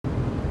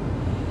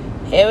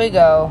Here we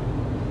go.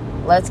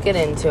 Let's get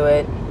into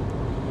it.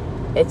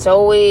 It's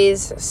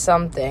always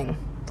something.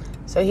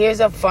 So here's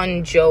a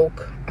fun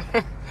joke.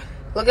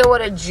 Look at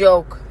what a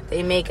joke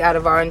they make out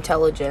of our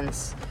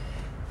intelligence.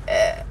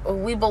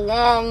 We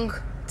belong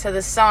to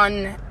the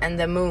sun and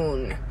the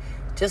moon.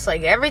 Just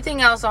like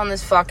everything else on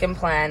this fucking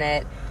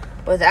planet.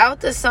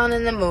 Without the sun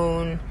and the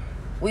moon,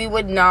 we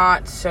would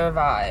not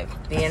survive.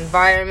 The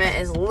environment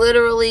is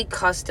literally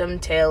custom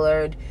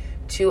tailored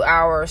to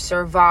our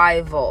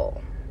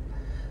survival.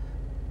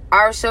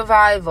 Our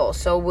survival.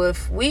 So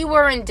if we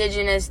were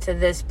indigenous to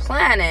this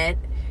planet,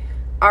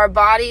 our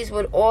bodies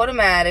would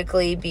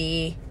automatically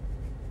be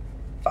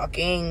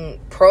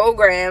fucking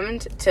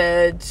programmed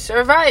to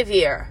survive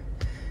here.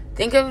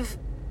 Think of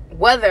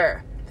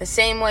weather the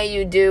same way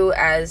you do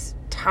as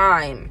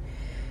time.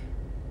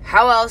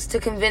 How else to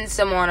convince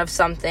someone of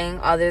something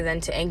other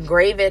than to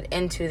engrave it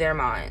into their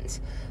minds?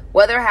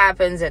 Weather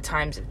happens at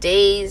times of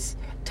days,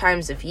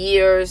 times of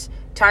years,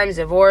 times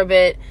of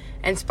orbit,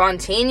 and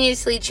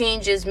spontaneously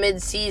changes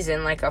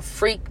mid-season like a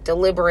freak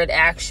deliberate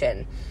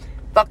action.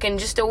 Fucking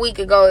just a week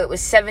ago, it was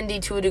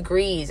 72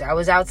 degrees. I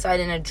was outside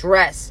in a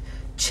dress,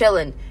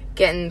 chilling,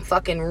 getting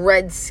fucking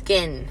red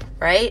skin,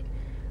 right?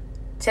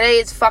 Today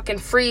it's fucking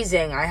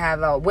freezing. I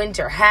have a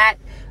winter hat,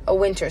 a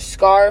winter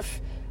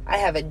scarf, I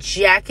have a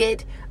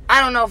jacket.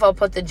 I don't know if I'll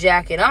put the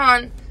jacket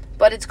on,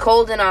 but it's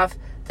cold enough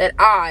that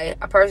I,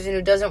 a person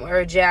who doesn't wear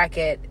a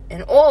jacket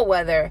in all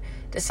weather,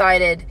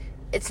 decided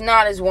it's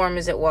not as warm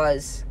as it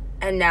was,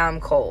 and now I'm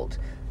cold.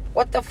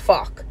 What the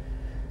fuck?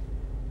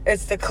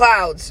 It's the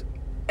clouds,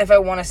 if I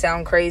want to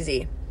sound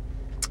crazy.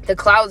 The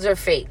clouds are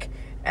fake,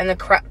 and the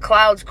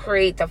clouds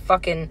create the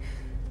fucking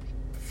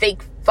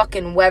fake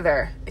fucking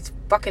weather. It's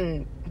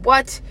fucking,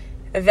 what?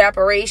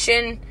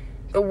 Evaporation?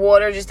 The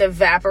water just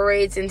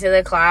evaporates into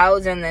the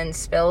clouds and then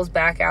spills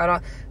back out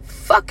on...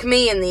 Fuck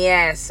me in the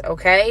ass,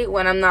 okay?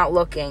 When I'm not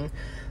looking.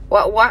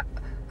 What? Why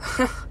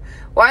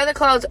are the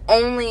clouds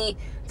only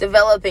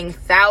developing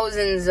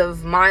thousands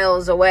of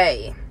miles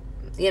away?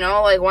 You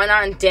know, like, why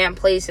not in damp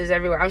places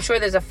everywhere? I'm sure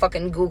there's a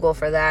fucking Google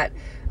for that.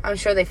 I'm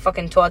sure they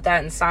fucking taught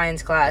that in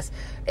science class.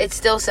 It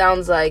still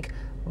sounds like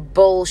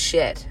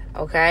bullshit,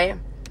 okay?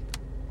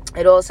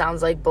 It all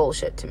sounds like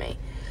bullshit to me.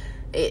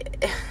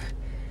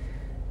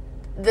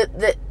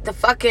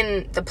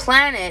 The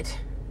planet,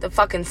 the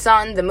fucking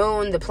sun, the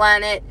moon, the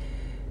planet,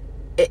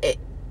 it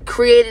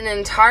created an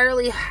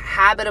entirely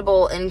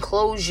habitable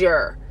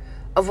enclosure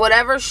of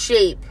whatever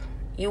shape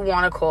you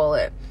want to call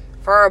it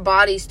for our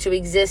bodies to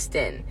exist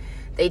in.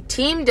 They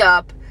teamed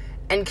up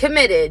and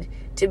committed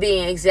to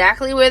being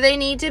exactly where they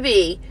need to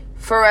be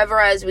forever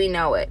as we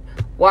know it.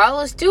 While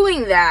us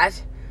doing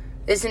that,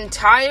 this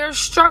entire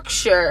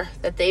structure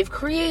that they've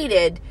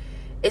created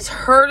is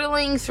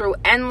hurtling through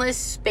endless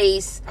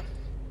space,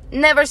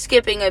 never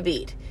skipping a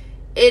beat.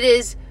 It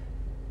is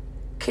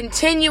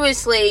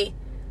continuously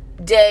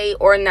day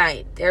or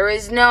night. There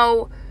is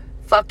no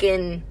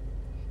fucking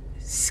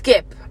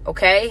skip,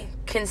 okay?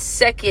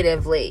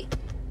 Consecutively,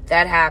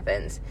 that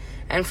happens.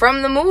 And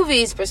from the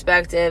movie's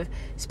perspective,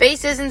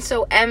 space isn't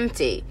so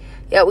empty.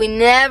 Yet we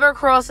never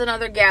cross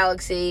another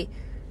galaxy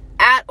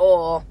at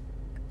all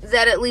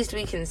that at least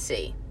we can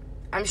see.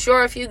 I'm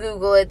sure if you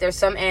Google it, there's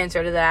some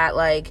answer to that.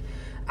 Like,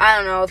 I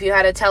don't know, if you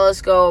had a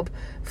telescope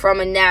from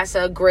a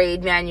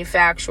NASA-grade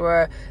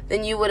manufacturer,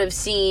 then you would have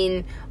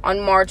seen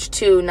on March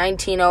 2,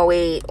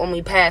 1908, when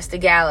we passed the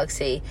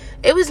galaxy.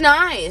 It was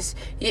nice.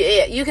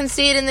 You can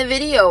see it in the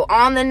video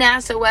on the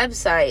NASA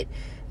website.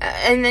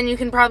 And then you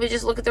can probably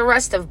just look at the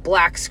rest of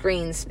black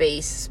screen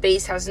space.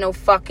 Space has no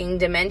fucking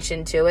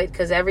dimension to it,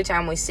 because every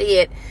time we see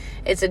it,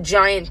 it's a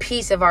giant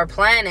piece of our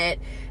planet,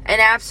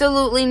 and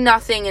absolutely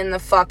nothing in the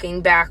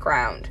fucking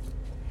background.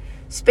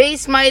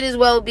 Space might as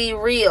well be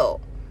real.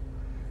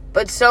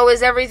 But so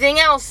is everything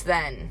else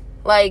then.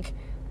 Like,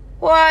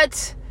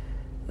 what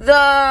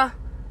the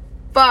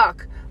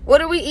fuck? What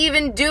are we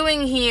even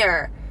doing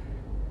here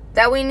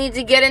that we need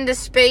to get into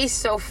space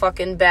so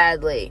fucking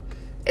badly?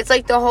 It's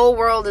like the whole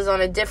world is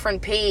on a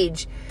different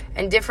page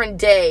and different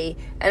day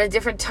and a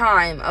different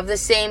time of the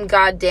same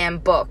goddamn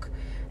book.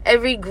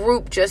 Every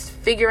group just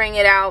figuring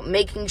it out,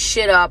 making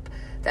shit up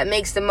that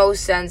makes the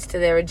most sense to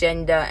their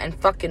agenda and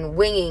fucking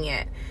winging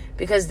it.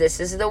 Because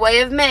this is the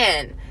way of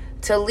man,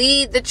 to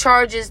lead the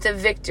charges to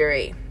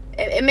victory.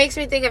 It makes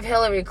me think of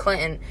Hillary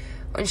Clinton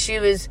when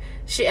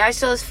I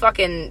saw this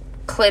fucking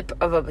clip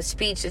of a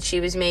speech that she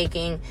was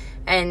making,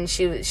 and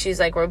she's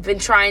like, we've been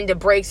trying to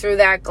break through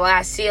that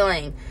glass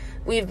ceiling.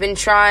 We've been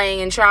trying,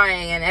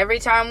 and every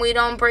time we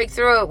don't break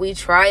through it, we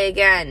try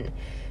again.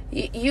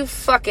 You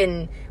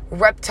fucking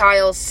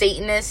reptile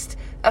Satanist.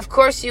 Of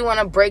course you want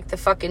to break the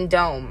fucking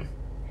dome.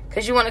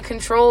 Because you want to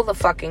control the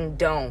fucking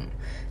dome.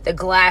 The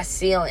glass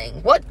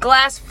ceiling. What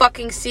glass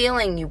fucking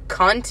ceiling, you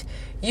cunt?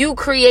 You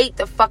create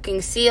the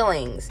fucking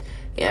ceilings.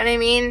 You know what I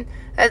mean?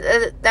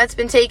 That's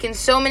been taken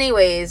so many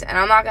ways, and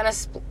I'm not going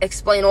to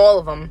explain all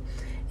of them.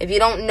 If you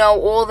don't know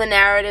all the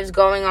narratives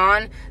going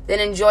on,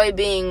 then enjoy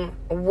being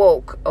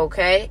woke,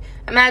 okay?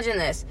 Imagine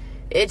this.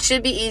 It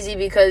should be easy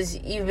because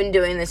you've been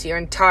doing this your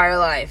entire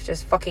life,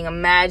 just fucking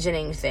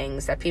imagining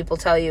things that people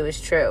tell you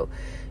is true.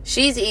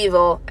 She's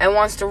evil and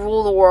wants to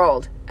rule the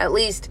world. At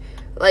least,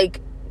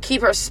 like,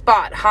 keep her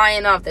spot high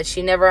enough that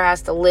she never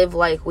has to live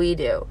like we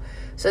do.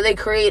 So they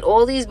create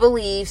all these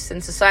beliefs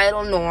and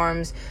societal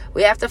norms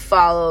we have to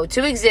follow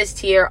to exist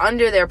here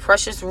under their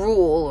precious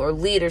rule or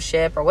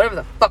leadership or whatever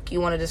the fuck you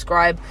want to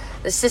describe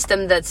the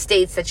system that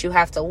states that you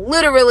have to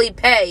literally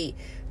pay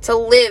to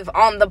live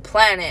on the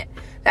planet.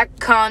 That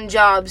con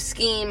job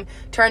scheme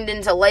turned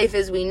into life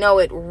as we know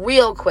it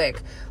real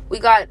quick. We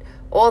got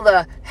all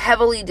the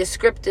heavily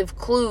descriptive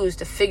clues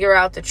to figure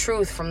out the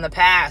truth from the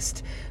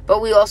past,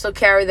 but we also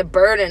carry the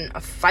burden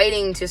of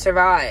fighting to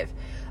survive.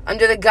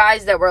 Under the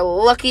guise that we're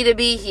lucky to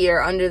be here,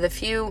 under the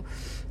few,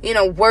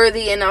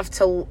 worthy enough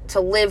to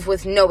live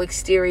with no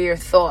exterior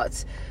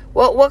thoughts.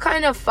 What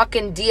kind of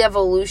fucking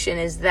de-evolution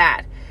is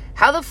that?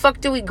 How the fuck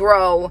do we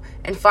grow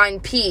and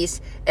find peace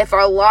if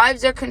our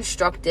lives are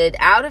constructed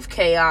out of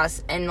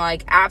chaos and,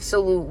 like,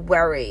 absolute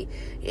worry?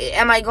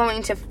 Am I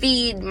going to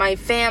feed my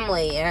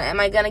family? Am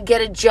I going to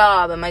get a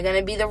job? Am I going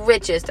to be the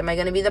richest? Am I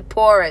going to be the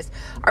poorest?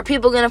 Are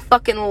people going to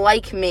fucking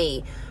like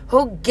me?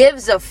 Who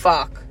gives a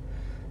fuck?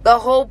 The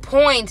whole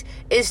point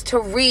is to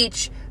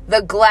reach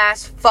the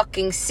glass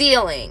fucking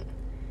ceiling.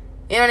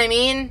 You know what I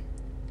mean?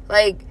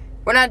 Like,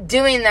 we're not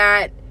doing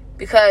that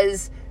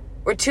because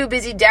we're too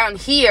busy down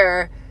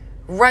here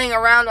running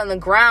around on the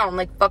ground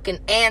like fucking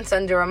ants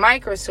under a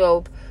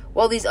microscope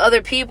while these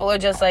other people are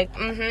just like,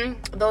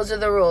 those are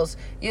the rules.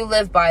 You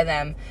live by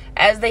them.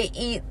 As they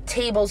eat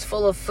tables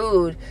full of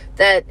food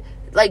that,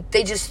 like,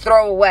 they just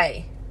throw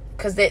away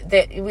because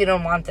we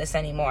don't want this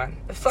anymore.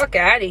 The fuck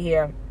out of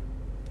here.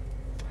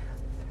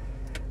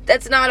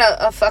 That's not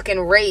a fucking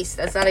race.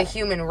 That's not a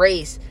human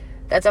race.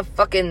 That's a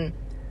fucking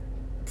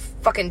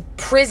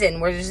prison.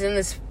 We're just in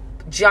this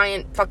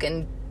giant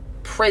fucking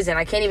prison.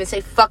 I can't even say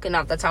fuck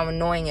enough. That's how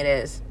annoying it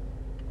is.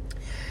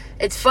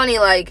 It's funny,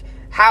 like,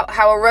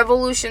 how a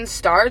revolution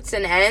starts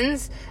and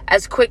ends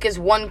as quick as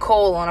one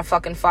coal on a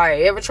fucking fire.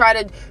 You ever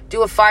try to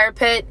do a fire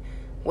pit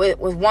with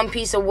one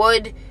piece of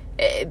wood?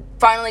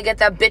 Finally get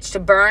that bitch to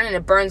burn, and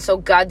it burns so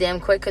goddamn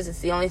quick because it's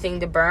the only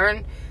thing to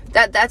burn.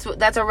 That's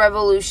a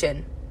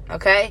revolution.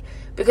 Okay?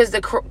 Because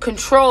the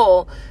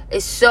control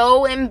is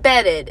so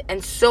embedded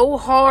and so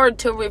hard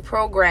to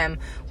reprogram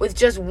with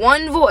just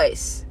one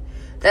voice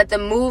that the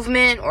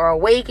movement or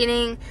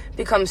awakening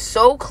becomes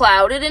so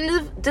clouded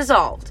and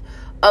dissolved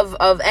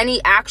of any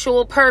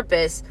actual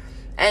purpose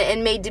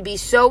and made to be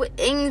so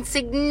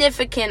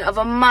insignificant of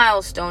a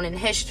milestone in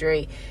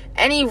history.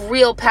 Any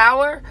real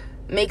power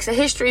makes a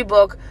history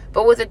book,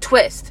 but with a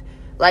twist.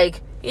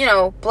 Like,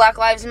 Black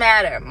Lives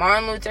Matter,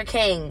 Martin Luther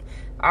King,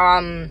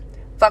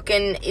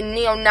 fucking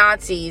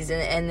neo-Nazis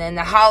and then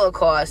the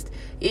Holocaust.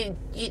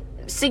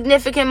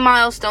 Significant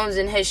milestones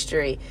in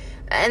history.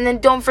 And then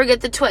don't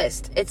forget the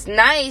twist. It's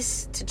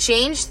nice to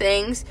change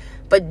things,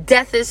 but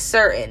death is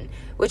certain,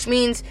 which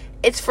means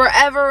it's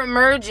forever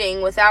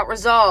emerging without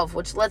resolve,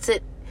 which lets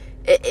it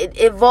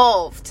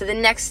evolve to the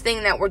next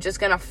thing that we're just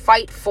going to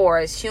fight for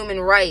as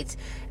human rights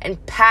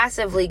and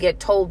passively get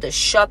told to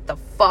shut the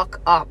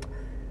fuck up.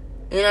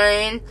 You know what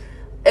I mean?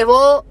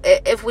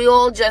 If we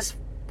all just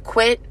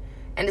quit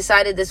and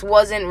decided this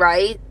wasn't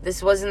right,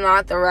 this was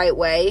not the right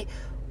way,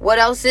 what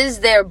else is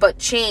there but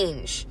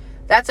change?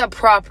 That's a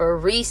proper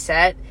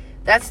reset.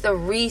 That's the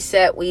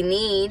reset we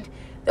need.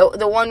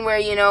 The one where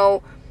you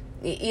know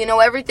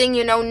everything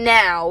you know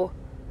now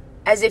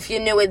as if you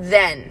knew it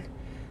then.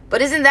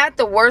 But isn't that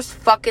the worst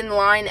fucking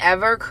line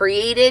ever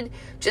created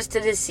just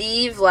to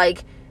deceive,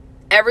 like,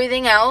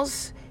 everything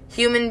else?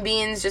 Human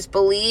beings just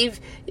believe.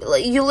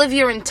 You live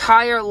your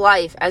entire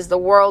life as the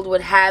world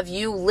would have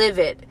you live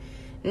it.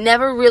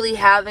 Never really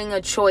having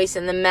a choice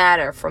in the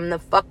matter from the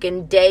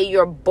fucking day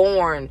you're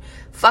born.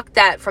 Fuck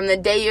that. From the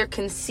day you're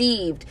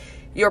conceived.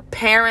 Your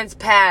parents'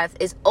 path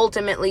is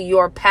ultimately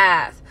your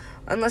path.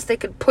 Unless they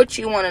could put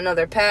you on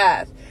another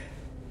path.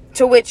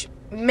 To which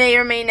may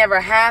or may never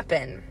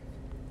happen.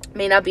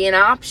 May not be an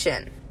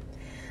option.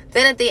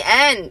 Then at the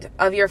end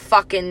of your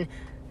fucking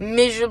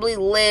miserably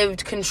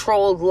lived,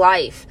 controlled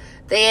life,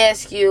 they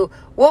ask you,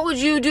 what would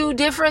you do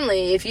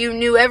differently if you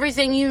knew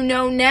everything you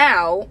know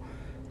now?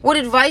 What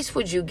advice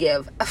would you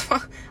give?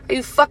 Are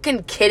you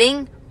fucking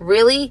kidding?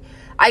 Really?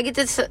 I get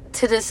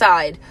to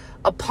decide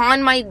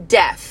upon my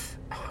death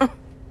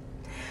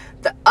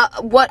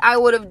what I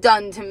would have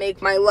done to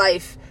make my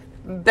life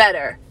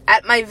better.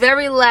 At my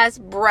very last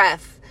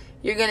breath,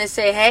 you're going to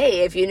say,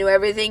 hey, if you knew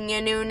everything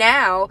you knew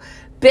now,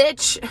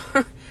 bitch,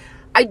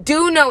 I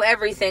do know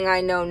everything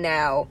I know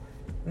now.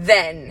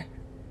 Then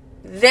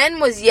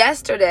was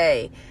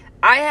yesterday.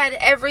 I had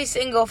every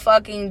single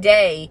fucking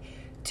day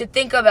to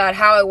think about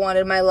how I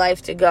wanted my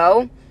life to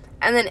go.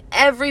 And then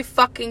every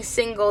fucking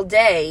single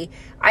day,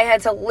 I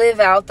had to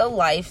live out the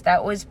life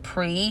that was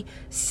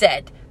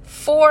pre-set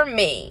for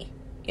me.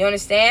 You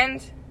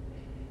understand?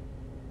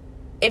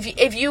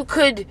 If you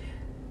could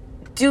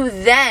do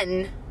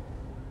then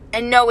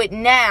and know it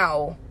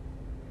now,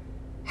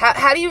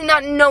 how do you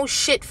not know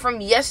shit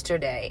from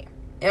yesterday?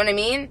 You know what I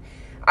mean?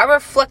 I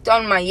reflect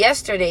on my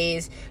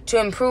yesterdays to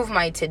improve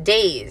my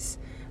todays.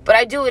 But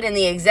I do it in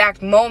the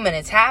exact moment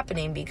it's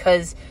happening,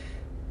 because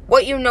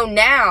what you know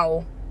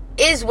now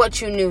is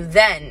what you knew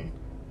then.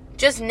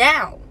 Just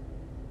now.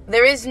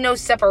 There is no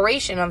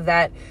separation of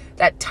that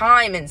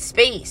time and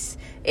space.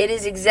 It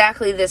is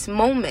exactly this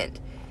moment,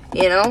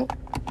 you know?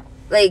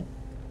 Like,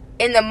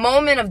 in the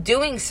moment of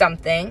doing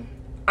something,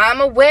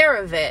 I'm aware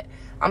of it.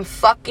 I'm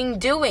fucking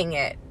doing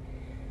it.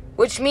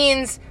 Which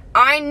means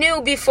I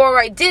knew before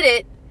I did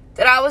it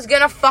that I was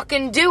gonna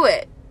fucking do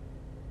it.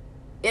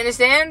 You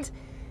understand?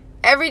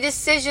 Every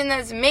decision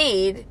that's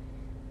made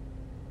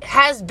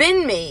has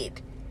been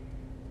made.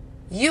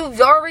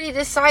 You've already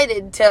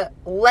decided to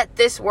let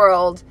this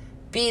world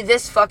be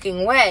this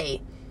fucking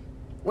way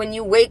when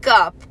you wake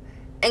up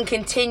and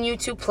continue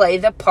to play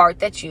the part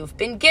that you've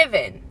been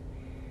given.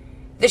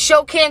 The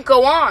show can't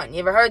go on. You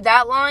ever heard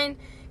that line?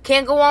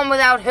 Can't go on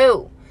without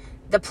who?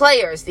 The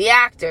players, the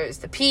actors,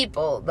 the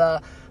people,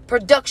 the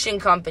production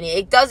company.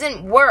 It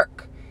doesn't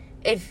work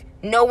if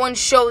no one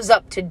shows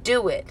up to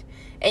do it.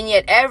 And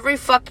yet every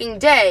fucking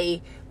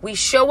day we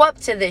show up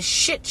to this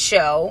shit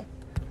show,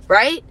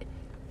 right?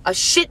 A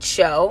shit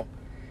show,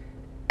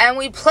 and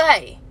we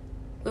play.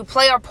 We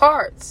play our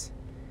parts.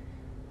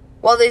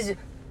 Well, there's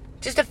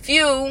just a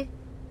few,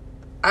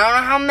 I don't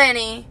know how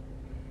many,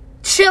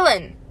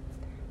 chilling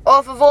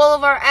off of all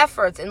of our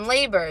efforts and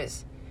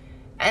labors.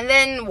 And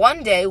then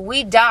one day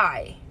we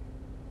die.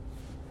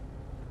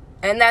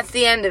 And that's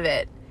the end of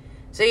it.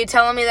 So you're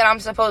telling me that I'm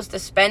supposed to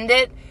spend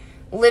it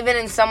living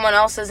in someone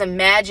else's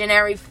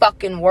imaginary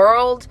fucking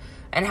world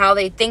and how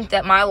they think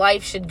that my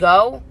life should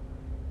go?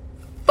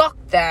 Fuck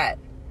that.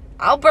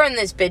 I'll burn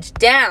this bitch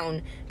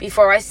down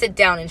before I sit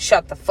down and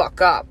shut the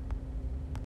fuck up.